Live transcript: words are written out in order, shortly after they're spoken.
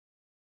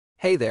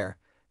Hey there,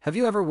 have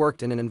you ever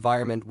worked in an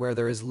environment where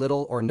there is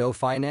little or no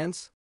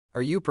finance?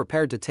 Are you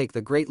prepared to take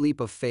the great leap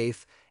of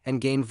faith and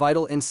gain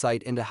vital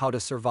insight into how to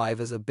survive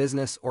as a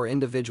business or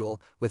individual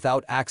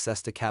without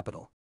access to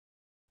capital?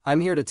 I'm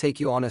here to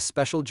take you on a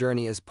special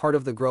journey as part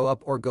of the Grow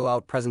Up or Go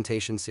Out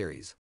presentation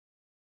series.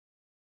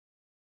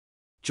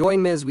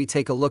 Join me as we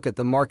take a look at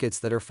the markets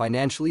that are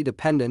financially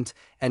dependent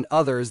and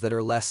others that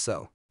are less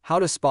so, how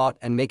to spot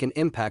and make an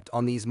impact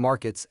on these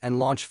markets and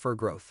launch for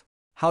growth,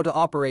 how to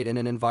operate in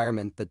an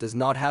environment that does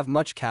not have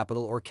much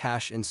capital or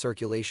cash in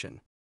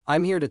circulation.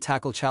 I'm here to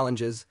tackle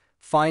challenges,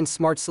 find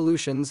smart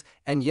solutions,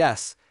 and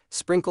yes,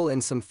 sprinkle in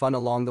some fun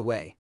along the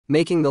way,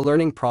 making the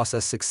learning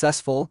process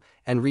successful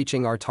and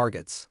reaching our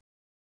targets.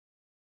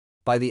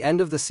 By the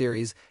end of the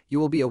series, you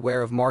will be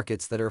aware of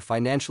markets that are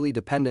financially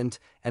dependent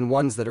and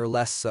ones that are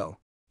less so.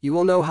 You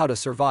will know how to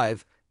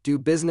survive, do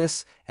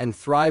business, and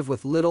thrive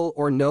with little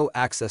or no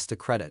access to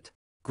credit.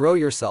 Grow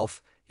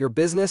yourself, your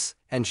business,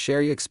 and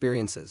share your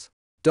experiences.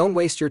 Don't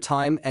waste your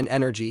time and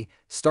energy,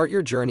 start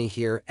your journey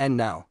here and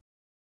now.